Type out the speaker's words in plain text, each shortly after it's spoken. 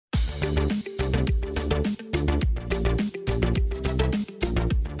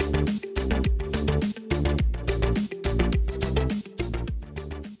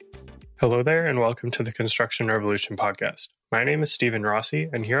Hello there, and welcome to the Construction Revolution podcast. My name is Stephen Rossi,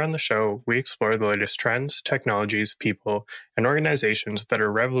 and here on the show, we explore the latest trends, technologies, people, and organizations that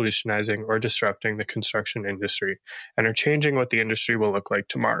are revolutionizing or disrupting the construction industry and are changing what the industry will look like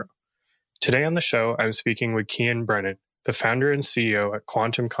tomorrow. Today on the show, I'm speaking with Cian Brennan, the founder and CEO at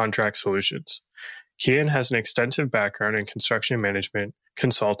Quantum Contract Solutions. Cian has an extensive background in construction management,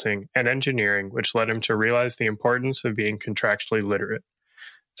 consulting, and engineering, which led him to realize the importance of being contractually literate.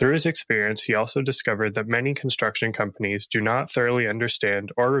 Through his experience, he also discovered that many construction companies do not thoroughly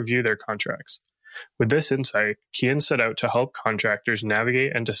understand or review their contracts. With this insight, Cian set out to help contractors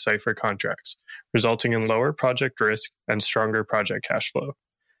navigate and decipher contracts, resulting in lower project risk and stronger project cash flow.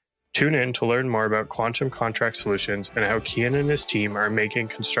 Tune in to learn more about Quantum Contract Solutions and how Cian and his team are making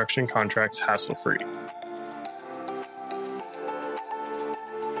construction contracts hassle-free.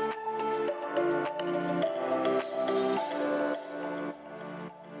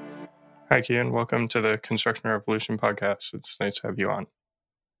 Hi, Cian. Welcome to the Construction Revolution podcast. It's nice to have you on.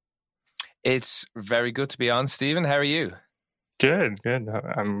 It's very good to be on, Stephen. How are you? Good.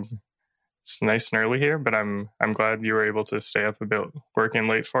 It's nice and early here, but I'm glad you were able to stay up a bit, working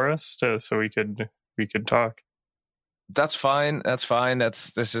late for us, so we could talk. That's fine.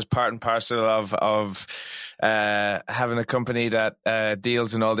 This is part and parcel of having a company that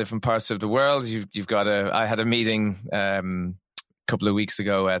deals in all different parts of the world. I had a meeting a couple of weeks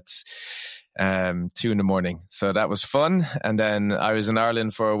ago at 2 a.m, so that was fun. And then I was in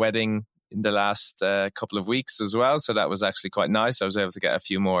Ireland for a wedding in the last couple of weeks as well, so that was actually quite nice. I was able to get a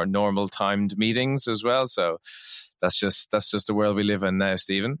few more normal timed meetings as well. So that's just the world we live in now,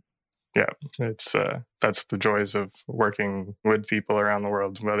 Stephen. Yeah, it's that's the joys of working with people around the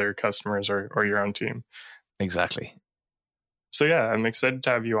world, whether customers or your own team. Exactly. So yeah, I'm excited to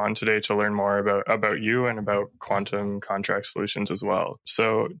have you on today to learn more about you and about Quantum Contract Solutions as well.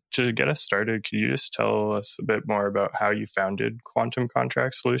 So to get us started, could you just tell us a bit more about how you founded Quantum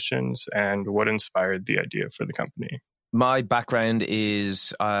Contract Solutions and what inspired the idea for the company? My background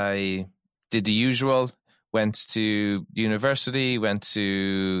is I did the usual, went to university,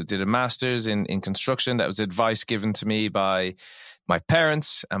 did a master's in construction. That was advice given to me by my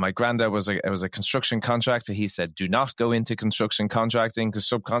parents, and my granddad was a construction contractor. He said, do not go into construction contracting, because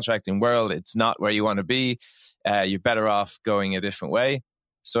subcontracting world, it's not where you want to be. You're better off going a different way.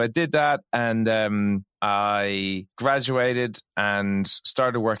 So I did that, and I graduated and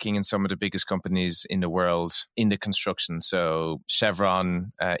started working in some of the biggest companies in the world in the construction. So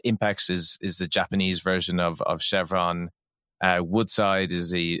Chevron, Impex is the Japanese version of Chevron. Woodside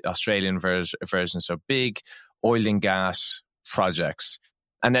is the Australian version. So big oil and gas projects.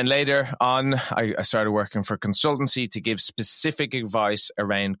 And then later on, I started working for consultancy to give specific advice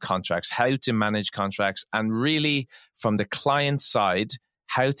around contracts, how to manage contracts, and really from the client side,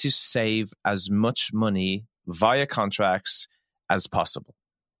 how to save as much money via contracts as possible.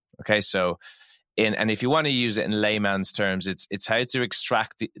 Okay, so and if you want to use it in layman's terms, it's how to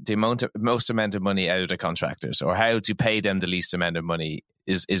extract the most amount of money out of the contractors, or how to pay them the least amount of money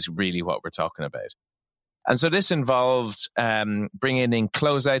is really what we're talking about. And so this involved bringing in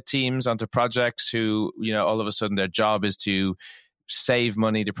closeout teams onto projects who, all of a sudden their job is to save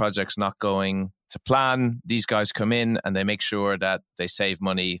money. The project's not going to plan. These guys come in and they make sure that they save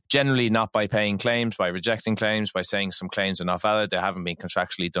money, generally not by paying claims, by rejecting claims, by saying some claims are not valid, they haven't been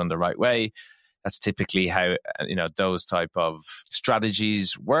contractually done the right way. That's typically how, those type of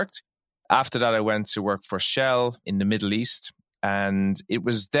strategies worked. After that, I went to work for Shell in the Middle East. And it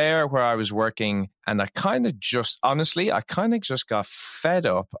was there where I was working, and I kind of just got fed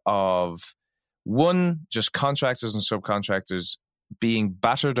up of, one, just contractors and subcontractors being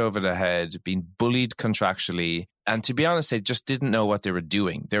battered over the head, being bullied contractually. And to be honest, they just didn't know what they were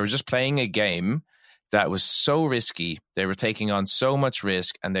doing. They were just playing a game that was so risky. They were taking on so much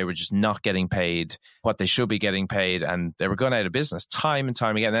risk, and they were just not getting paid what they should be getting paid. And they were going out of business time and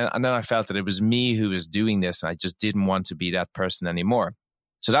time again. And then I felt that it was me who was doing this. And I just didn't want to be that person anymore.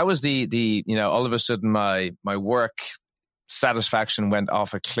 So that was the all of a sudden my work satisfaction went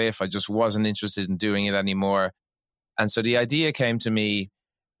off a cliff. I just wasn't interested in doing it anymore. And so the idea came to me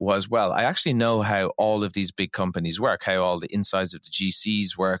was, well, I actually know how all of these big companies work, how all the insides of the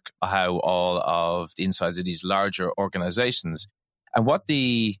GCs work, how all of the insides of these larger organizations. And what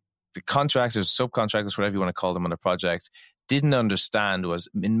the contractors, subcontractors, whatever you want to call them on a project, didn't understand was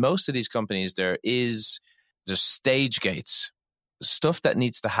in most of these companies, there's stage gates, stuff that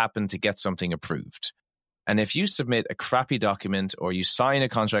needs to happen to get something approved. And if you submit a crappy document or you sign a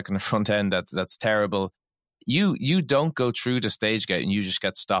contract on the front end that's terrible, you don't go through the stage gate and you just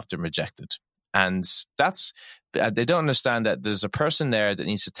get stopped and rejected. And that's, they don't understand that there's a person there that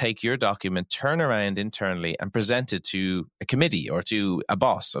needs to take your document, turn around internally and present it to a committee or to a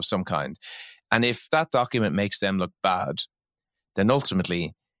boss of some kind. And if that document makes them look bad, then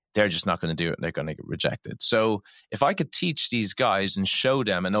ultimately they're just not going to do it and they're going to get rejected. So if I could teach these guys and show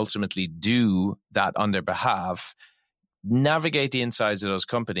them and ultimately do that on their behalf, navigate the insides of those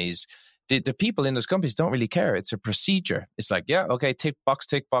companies, the people in those companies don't really care. It's a procedure. It's like, yeah, okay, tick box,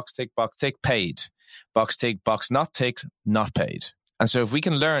 tick box, tick box, tick paid. Box, tick box, not tick, not paid. And so if we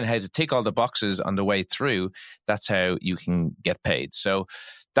can learn how to tick all the boxes on the way through, that's how you can get paid. So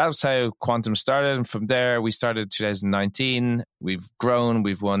that was how Quantum started. And from there, we started 2019. We've grown.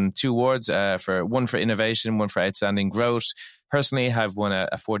 We've won 2 awards, one for innovation, one for outstanding growth. Personally, have won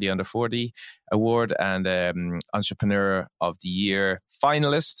a 40 under 40 award and Entrepreneur of the Year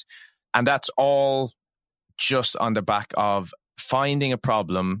finalist. And that's all just on the back of finding a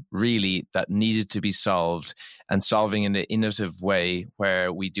problem really that needed to be solved and solving in an innovative way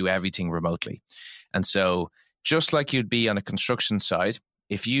where we do everything remotely. And so just like you'd be on a construction site,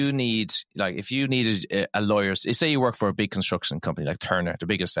 if you needed a lawyer, say you work for a big construction company like Turner, the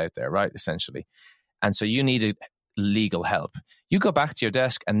biggest out there, right? Essentially. And so you needed legal help. You go back to your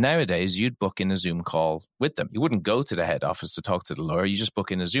desk and nowadays you'd book in a Zoom call with them. You wouldn't go to the head office to talk to the lawyer. You just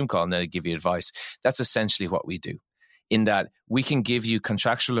book in a Zoom call and they'll give you advice. That's essentially what we do, in that we can give you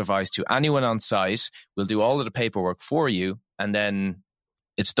contractual advice to anyone on site. We'll do all of the paperwork for you and then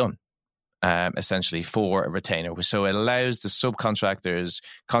it's done, essentially for a retainer. So it allows the subcontractors,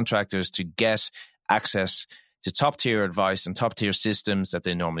 contractors to get access to top tier advice and top tier systems that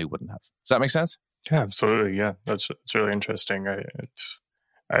they normally wouldn't have. Does that make sense? Yeah, absolutely. Yeah, it's really interesting. It's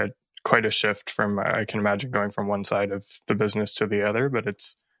quite a shift from, I can imagine, going from one side of the business to the other, but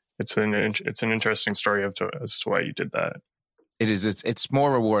it's an interesting story as to why you did that. It is. It's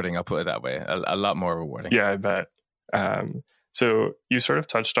more rewarding. I'll put it that way. A lot more rewarding. Yeah, I bet. So you sort of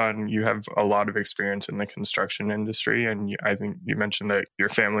touched on, you have a lot of experience in the construction industry, and I think you mentioned that your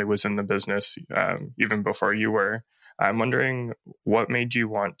family was in the business even before you were. I'm wondering what made you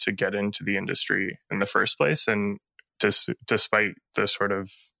want to get into the industry in the first place, and despite the sort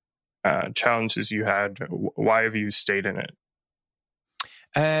of challenges you had, why have you stayed in it?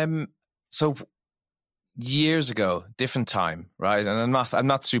 So years ago, different time, right? And I'm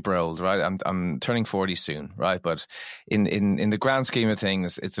not super old, right? I'm turning 40 soon, right? But in the grand scheme of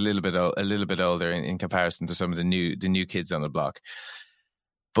things, it's a little bit older in comparison to some of the new kids on the block.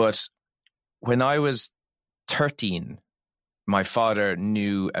 But when I was 13, my father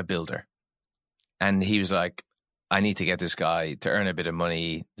knew a builder, and he was like, I need to get this guy to earn a bit of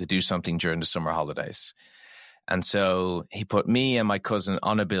money to do something during the summer holidays. And so he put me and my cousin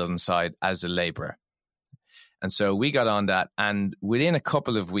on a building site as a laborer. And so we got on that, and within a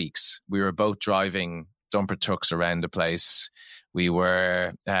couple of weeks, we were both driving dumper trucks around the place. We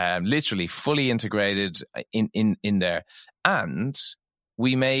were literally fully integrated in there, and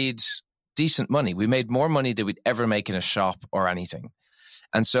we made decent money. We made more money than we'd ever make in a shop or anything.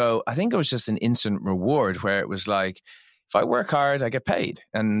 And so I think it was just an instant reward where it was like, if I work hard, I get paid.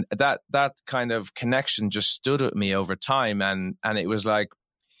 And that kind of connection just stood with me over time. And it was like,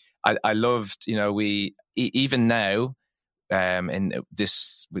 I loved, we, even now,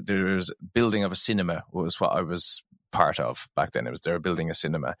 there's building of a cinema was what I was part of back then. They were building a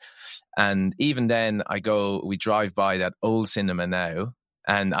cinema. And even then we drive by that old cinema now,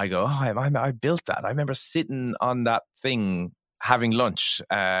 and I go, I built that. I remember sitting on that thing having lunch.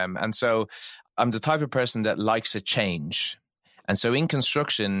 And so I'm the type of person that likes a change. And so in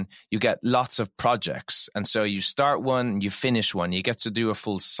construction, you get lots of projects. And so you start one, you finish one, you get to do a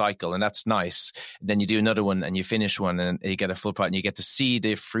full cycle, and that's nice. Then you do another one and you finish one and you get a full project, and you get to see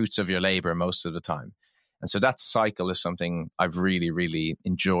the fruits of your labor most of the time. And so that cycle is something I've really, really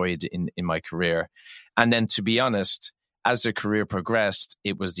enjoyed in my career. And then, to be honest, as the career progressed,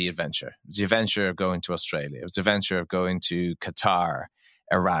 it was the adventure. It was the adventure of going to Australia. It was the adventure of going to Qatar,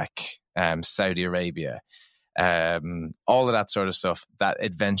 Iraq, Saudi Arabia, all of that sort of stuff. That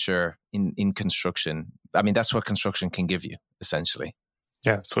adventure in construction. I mean, that's what construction can give you, essentially.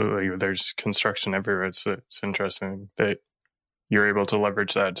 Yeah, absolutely. There's construction everywhere. It's interesting that you're able to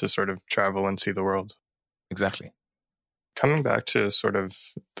leverage that to sort of travel and see the world. Exactly. Coming back to sort of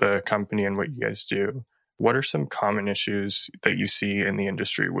the company and what you guys do, what are some common issues that you see in the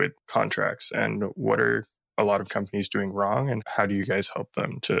industry with contracts, and what are a lot of companies doing wrong, and how do you guys help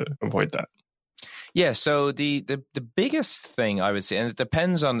them to avoid that? Yeah, so the biggest thing I would say, and it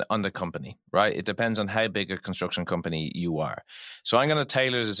depends on the company, right? It depends on how big a construction company you are. So I'm going to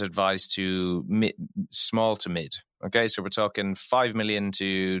tailor this advice to small to mid. Okay, so we're talking 5 million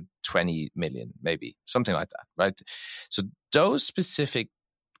to 20 million, maybe something like that, right? So those specific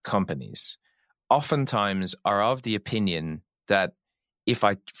companies oftentimes are of the opinion that if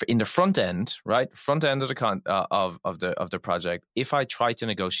I in the front end, right, front end of the project, if I try to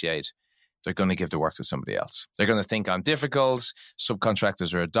negotiate, they're going to give the work to somebody else. They're going to think I'm difficult.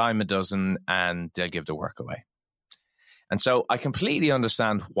 Subcontractors are a dime a dozen, and they'll give the work away. And so I completely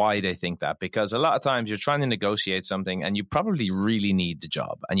understand why they think that, because a lot of times you're trying to negotiate something and you probably really need the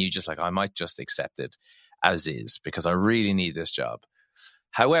job, and you just like, I might just accept it as is because I really need this job.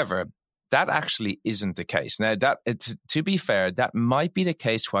 However, that actually isn't the case. Now, to be fair, that might be the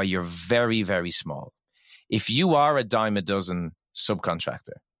case while you're very, very small. If you are a dime a dozen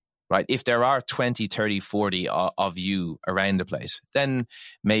subcontractor, right? If there are 20, 30, 40 of you around the place, then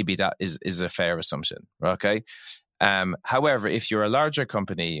maybe that is a fair assumption, okay? However, if you're a larger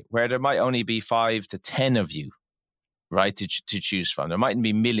company where there might only be 5 to 10 of you, right, to choose from, there mightn't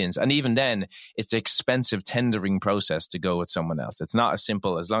be millions. And even then, it's an expensive tendering process to go with someone else. It's not as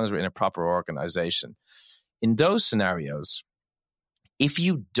simple as long as we're in a proper organization. In those scenarios, if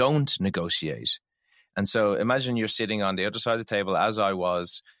you don't negotiate, and so imagine you're sitting on the other side of the table, as I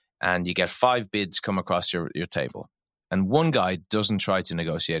was, and you get 5 bids come across your table, and one guy doesn't try to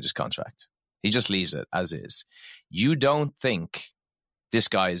negotiate his contract. He just leaves it as is. You don't think this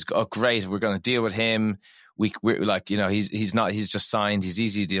guy is, oh, great, we're going to deal with him. We're like, he's just signed, he's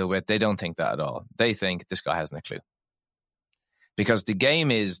easy to deal with. They don't think that at all. They think this guy hasn't a clue. Because the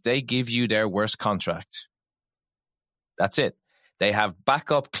game is they give you their worst contract. That's it. They have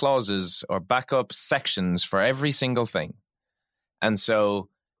backup clauses or backup sections for every single thing. And so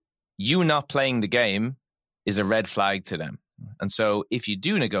you not playing the game is a red flag to them. And so if you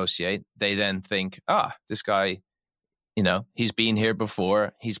do negotiate, they then think, this guy, he's been here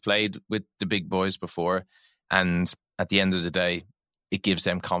before. He's played with the big boys before. And at the end of the day, it gives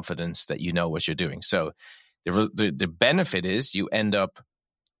them confidence that you know what you're doing. So the benefit is you end up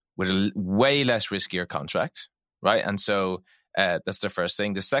with a way less riskier contract, right? And so that's the first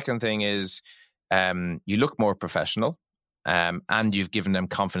thing. The second thing is you look more professional, and you've given them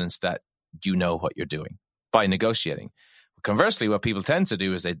confidence that you know what you're doing by negotiating. Conversely, what people tend to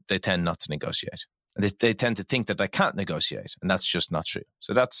do is they tend not to negotiate. They tend to think that they can't negotiate, and that's just not true.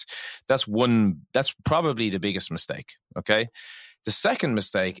 So that's probably the biggest mistake. Okay. The second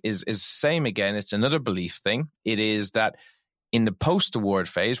mistake is same again. It's another belief thing. It is that in the post-award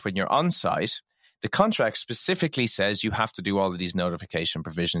phase, when you're on site, the contract specifically says you have to do all of these notification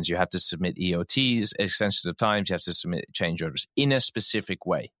provisions. You have to submit EOTs, extensions of times. You have to submit change orders in a specific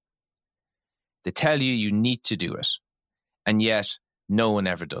way. They tell you need to do it, and yet no one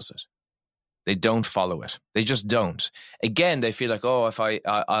ever does it. They don't follow it. They just don't. Again, they feel like, if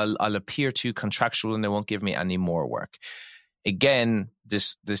I'll appear too contractual and they won't give me any more work. Again,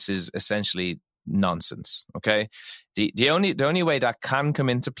 this is essentially nonsense. Okay, the only way that can come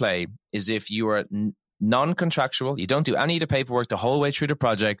into play is if you are non-contractual. You don't do any of the paperwork the whole way through the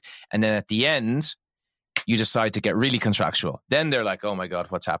project, and then at the end you decide to get really contractual. Then they're like, oh my God,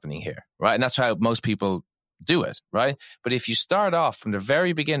 what's happening here, right? And that's how most people do it, right? But if you start off from the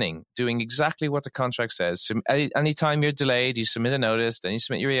very beginning doing exactly what the contract says, anytime you're delayed, you submit a notice, then you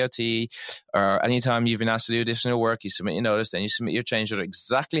submit your EOT, or anytime you've been asked to do additional work, you submit your notice, then you submit your change order,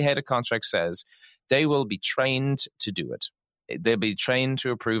 exactly how the contract says, they will be trained to do it. They'll be trained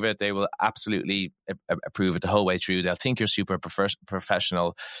to approve it. They will absolutely approve it the whole way through. They'll think you're super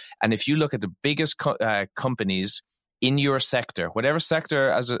professional. And if you look at the biggest companies in your sector, whatever sector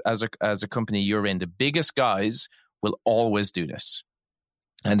as a company you're in, the biggest guys will always do this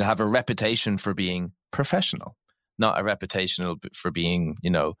and have a reputation for being professional, not a reputation for being,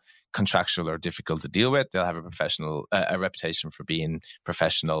 contractual or difficult to deal with. They'll have a reputation for being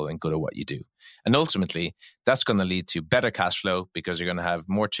professional and good at what you do. And ultimately, that's going to lead to better cash flow because you're going to have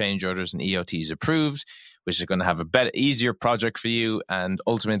more change orders and EOTs approved, which is going to have a better, easier project for you. And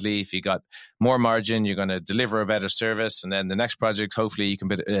ultimately, if you got more margin, you're going to deliver a better service. And then the next project, hopefully you can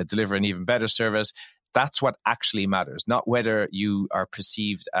deliver an even better service. That's what actually matters, not whether you are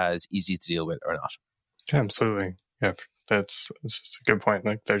perceived as easy to deal with or not. Absolutely. Yeah, that's a good point.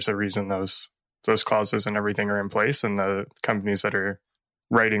 Like, there's a reason those clauses and everything are in place, and the companies that are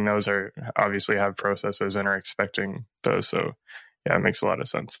writing those are obviously have processes and are expecting those. So yeah, it makes a lot of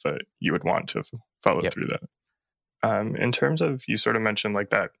sense that you would want to follow through that. In terms of, you sort of mentioned like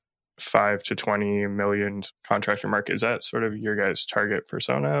that 5 to 20 million contractor market. Is that sort of your guys' target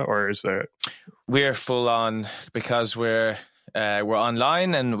persona, or is that? We're full on because we're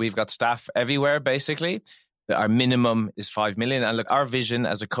online and we've got staff everywhere, basically. Our minimum is 5 million. And look, our vision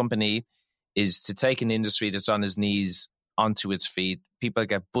as a company is to take an industry that's on its knees onto its feet. People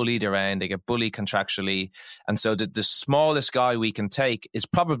get bullied around, they get bullied contractually. And so the smallest guy we can take is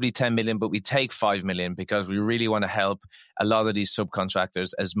probably 10 million, but we take 5 million because we really want to help a lot of these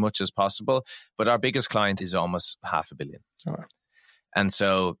subcontractors as much as possible. But our biggest client is almost 500 million. Oh. And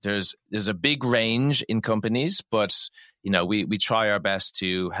so there's a big range in companies, but we try our best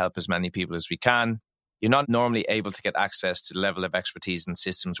to help as many people as we can. You're not normally able to get access to the level of expertise in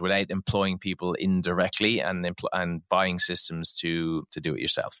systems without employing people indirectly and buying systems to do it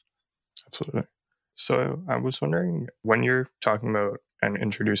yourself. Absolutely. So I was wondering, when you're talking about and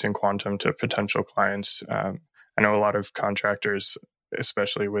introducing Quantum to potential clients, I know a lot of contractors,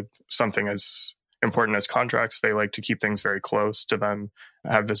 especially with something as important as contracts, they like to keep things very close to them,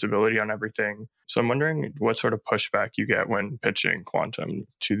 have visibility on everything. So I'm wondering what sort of pushback you get when pitching Quantum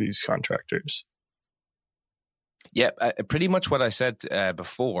to these contractors. Yeah, pretty much what I said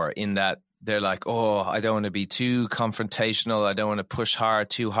before, in that they're like, oh, I don't want to be too confrontational. I don't want to push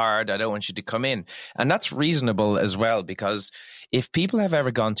too hard. I don't want you to come in. And that's reasonable as well, because if people have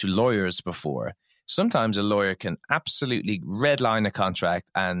ever gone to lawyers before, sometimes a lawyer can absolutely redline a contract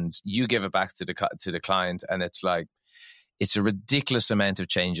and you give it back to the client. And it's like, it's a ridiculous amount of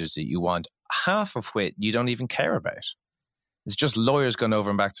changes that you want, half of which you don't even care about. It's just lawyers going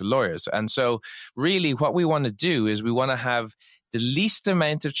over and back to lawyers. And so really what we want to do is we want to have the least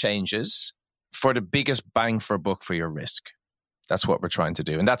amount of changes for the biggest bang for buck for your risk. That's what we're trying to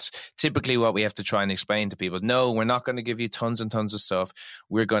do. And that's typically what we have to try and explain to people. No, we're not going to give you tons and tons of stuff.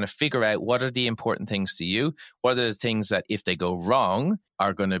 We're going to figure out what are the important things to you. What are the things that if they go wrong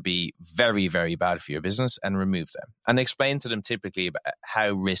are going to be very, very bad for your business, and remove them. And explain to them typically about how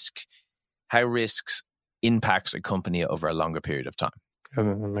risks impacts a company over a longer period of time. Yeah,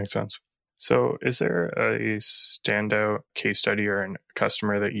 that makes sense. So is there a standout case study or a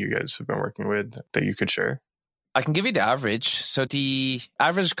customer that you guys have been working with that you could share? I can give you the average. So the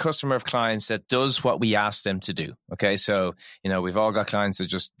average customer of clients that does what we ask them to do. Okay. So, we've all got clients that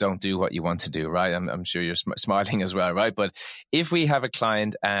just don't do what you want to do, right? I'm sure you're smiling as well, right? But if we have a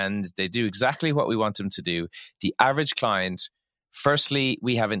client and they do exactly what we want them to do, the average client, firstly,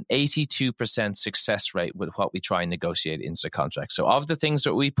 we have an 82% success rate with what we try and negotiate into the contract. So of the things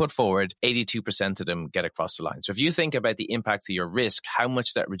that we put forward, 82% of them get across the line. So if you think about the impact to your risk, how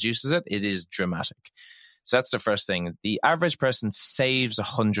much that reduces it, it is dramatic. So that's the first thing. The average person saves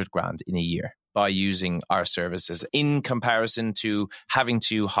 100 grand in a year by using our services in comparison to having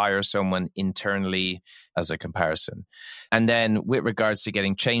to hire someone internally as a comparison. And then with regards to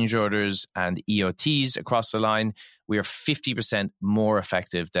getting change orders and EOTs across the line, we are 50% more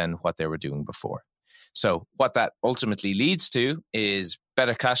effective than what they were doing before. So what that ultimately leads to is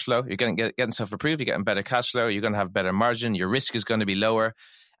better cash flow. You're getting stuff approved, you're getting better cash flow, you're going to have better margin, your risk is going to be lower.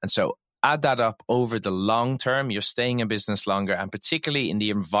 And so add that up over the long term, you're staying in business longer. And particularly in the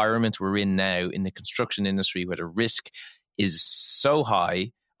environment we're in now, in the construction industry, where the risk is so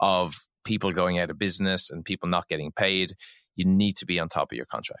high of people going out of business and people not getting paid, you need to be on top of your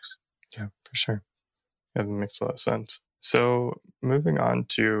contracts. Yeah, for sure. Yeah, that makes a lot of sense. So moving on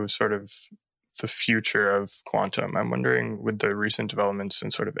to sort of the future of Quantum, I'm wondering, with the recent developments in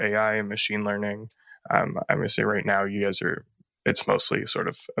sort of AI and machine learning, I'm going to say right now you guys it's mostly sort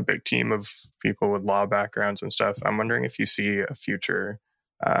of a big team of people with law backgrounds and stuff. I'm wondering if you see a future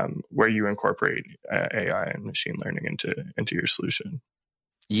where you incorporate AI and machine learning into your solution.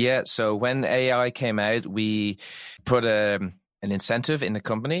 Yeah, so when AI came out, we put an incentive in the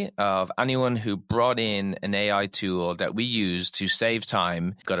company of anyone who brought in an AI tool that we use to save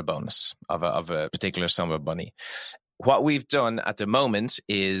time got a bonus of a particular sum of money. What we've done at the moment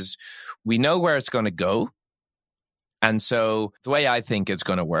is we know where it's going to go. And so the way I think it's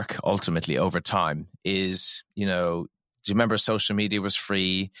going to work ultimately over time is, do you remember social media was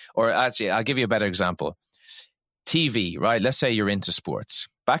free? Or actually, I'll give you a better example. TV, right? Let's say you're into sports.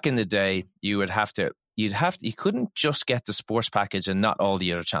 Back in the day, you couldn't just get the sports package and not all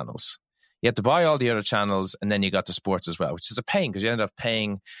the other channels. You had to buy all the other channels and then you got the sports as well, which is a pain because you end up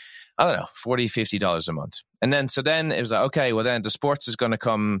paying, I don't know, $40, $50 a month. And then it was like, okay, well then the sports is going to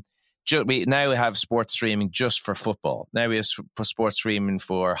come. We now have sports streaming just for football. Now we have sports streaming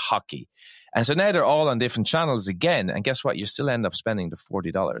for hockey. And so now they're all on different channels again. And guess what? You still end up spending the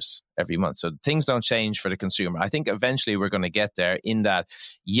 $40 every month. So things don't change for the consumer. I think eventually we're going to get there in that,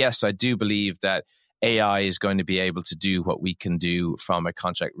 yes, I do believe that AI is going to be able to do what we can do from a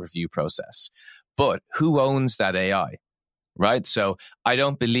contract review process. But who owns that AI? Right? So I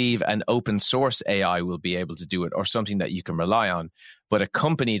don't believe an open source AI will be able to do it or something that you can rely on. But a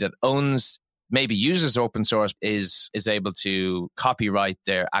company that maybe uses open source is able to copyright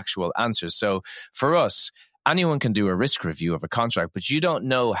their actual answers. So for us, anyone can do a risk review of a contract, but you don't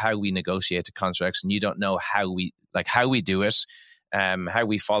know how we negotiate the contracts, and you don't know how we do it, how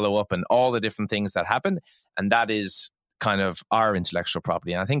we follow up, and all the different things that happen. And that is kind of our intellectual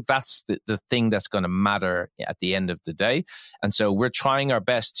property. And I think that's the thing that's going to matter at the end of the day. And so we're trying our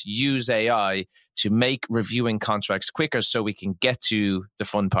best to use AI to make reviewing contracts quicker so we can get to the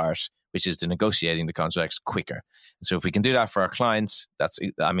fun part, which is the negotiating the contracts quicker. And so if we can do that for our clients,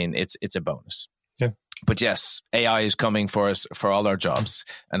 it's a bonus. Yeah. But yes, AI is coming for us for all our jobs,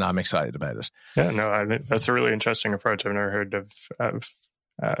 and I'm excited about it. Yeah, no, I think that's a really interesting approach. I've never heard of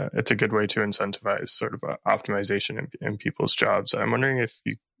it's a good way to incentivize sort of optimization in people's jobs. I'm wondering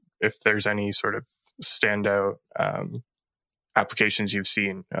if there's any sort of standout applications you've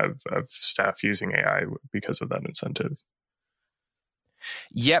seen of staff using AI because of that incentive.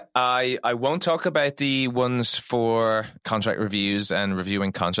 Yep, I won't talk about the ones for contract reviews and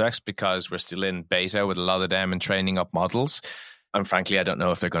reviewing contracts because we're still in beta with a lot of them and training up models. And frankly, I don't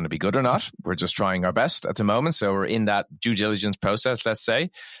know if they're going to be good or not. We're just trying our best at the moment. So we're in that due diligence process, let's say.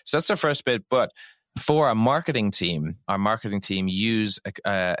 So that's the first bit. But for our marketing team use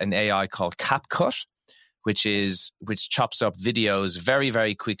an AI called CapCut, which chops up videos very,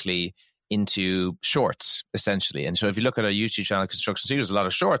 very quickly into shorts, essentially. And so if you look at our YouTube channel, Construction Studio, there's a lot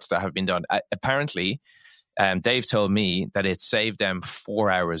of shorts that have been done. Apparently, they've told me that it saved them 4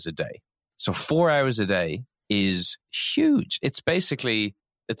 hours a day. So 4 hours a day is huge. It's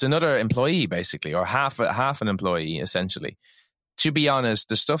another employee, basically, or half an employee, essentially. To be honest,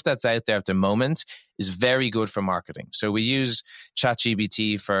 the stuff that's out there at the moment is very good for marketing. So we use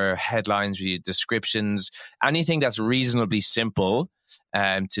ChatGPT for headlines, we use descriptions, anything that's reasonably simple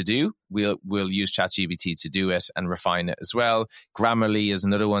to do. We'll use ChatGPT to do it and refine it as well. Grammarly is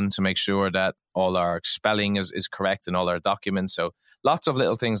another one to make sure that all our spelling is correct in all our documents. So lots of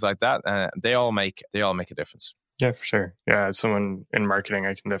little things like that. They all make a difference. Yeah, for sure. Yeah, as someone in marketing,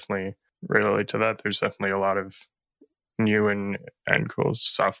 I can definitely relate to that. There's definitely a lot of new and cool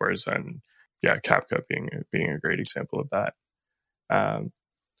softwares, and yeah, CapCut being a great example of that.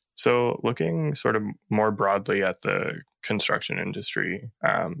 So looking sort of more broadly at the construction industry,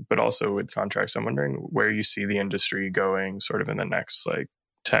 but also with contracts, I'm wondering where you see the industry going sort of in the next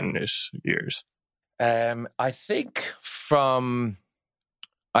 10-ish years. I think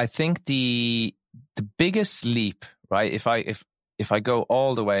the biggest leap, right? If I go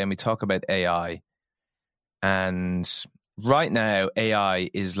all the way and we talk about AI, and right now AI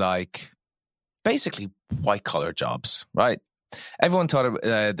is basically white collar jobs, right? Everyone thought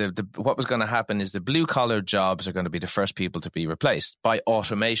what was going to happen is the blue collar jobs are going to be the first people to be replaced by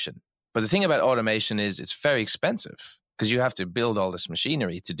automation. But the thing about automation is it's very expensive because you have to build all this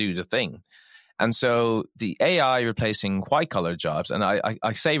machinery to do the thing. And so the AI replacing white collar jobs, and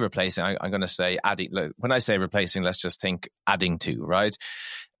I say replacing, I'm going to say adding. When I say replacing, let's just think adding to, right?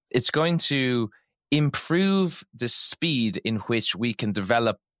 It's going to improve the speed in which we can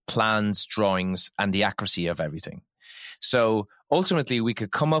develop plans, drawings, and the accuracy of everything. So ultimately, we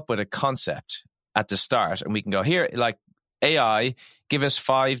could come up with a concept at the start, and we can go here, AI, give us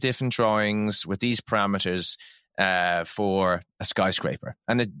 5 different drawings with these parameters for a skyscraper.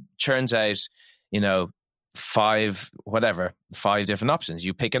 And it turns out, 5 different options.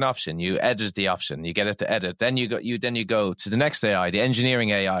 You pick an option, you edit the option, you get it to edit. Then you go to the next AI, the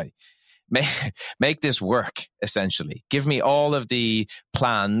engineering AI. Make this work, essentially. Give me all of the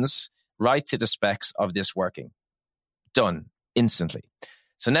plans, right to the specs of this working. Done instantly.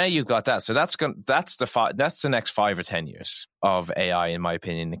 So now you've got that. So that's the next 5 or 10 years of AI, in my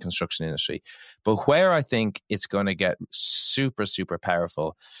opinion, in the construction industry. But where I think it's going to get super, super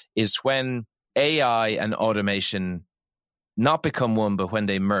powerful is when AI and automation not become one, but when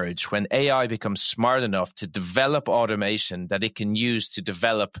they merge, when AI becomes smart enough to develop automation that it can use to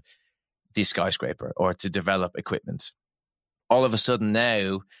develop the skyscraper or to develop equipment. All of a sudden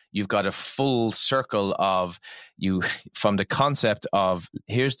now you've got a full circle of you from the concept of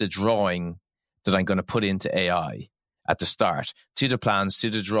here's the drawing that I'm going to put into AI at the start, to the plans, to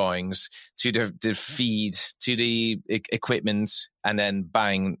the drawings, to the feed, to the equipment, and then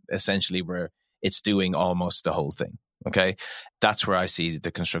bang, essentially where it's doing almost the whole thing. Okay, that's where I see the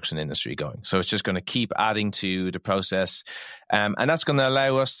construction industry going. So it's just going to keep adding to the process, and that's going to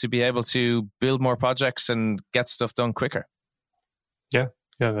allow us to be able to build more projects and get stuff done quicker. Yeah,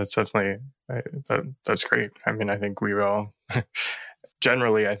 Yeah, that's definitely, that's great. I mean, I think we all,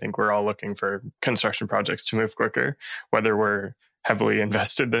 generally, I think we're all looking for construction projects to move quicker, whether we're heavily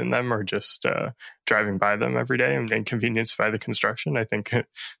invested in them or just driving by them every day and inconvenienced by the construction. I think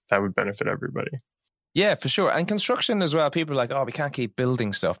that would benefit everybody. Yeah, for sure. And construction as well. People are like, oh, we can't keep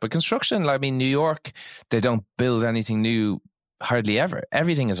building stuff. But construction, like, I mean, New York, they don't build anything new hardly ever.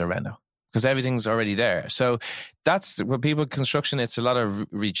 Everything is a reno because everything's already there. So that's when people construction, it's a lot of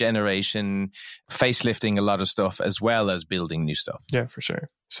regeneration, facelifting a lot of stuff as well as building new stuff. Yeah, for sure.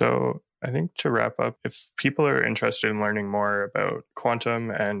 So I think to wrap up, if people are interested in learning more about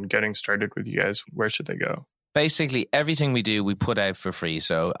Quantum and getting started with you guys, where should they go? Basically, everything we do, we put out for free.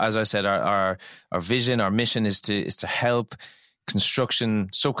 So, as I said, our vision, our mission is to help construction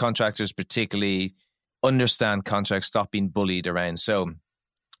subcontractors, particularly, understand contracts, stop being bullied around. So,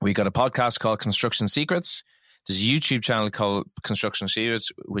 we got a podcast called Construction Secrets. There's a YouTube channel called Construction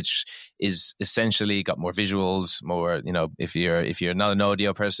Secrets, which is essentially got more visuals, more, you know, if you're not an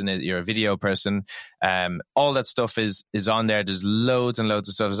audio person, you're a video person. All that stuff is on there. There's loads and loads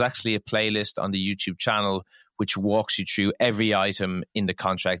of stuff. There's actually a playlist on the YouTube channel which walks you through every item in the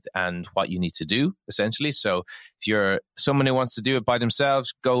contract and what you need to do, essentially. So if you're someone who wants to do it by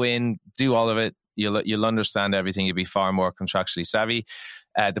themselves, go in, do all of it. You'll understand everything. You'll be far more contractually savvy.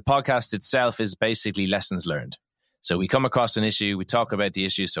 The podcast itself is basically lessons learned. So we come across an issue, we talk about the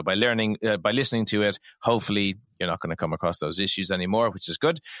issue. So by listening to it, hopefully you're not going to come across those issues anymore, which is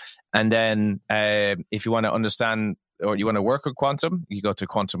good. And then if you want to understand or you want to work with Quantum, you go to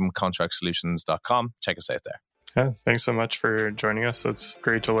quantumcontractsolutions.com. Check us out there. Yeah, thanks so much for joining us. It's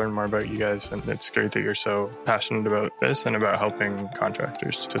great to learn more about you guys, and it's great that you're so passionate about this and about helping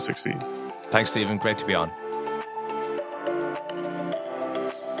contractors to succeed. Thanks, Stephen. Great to be on.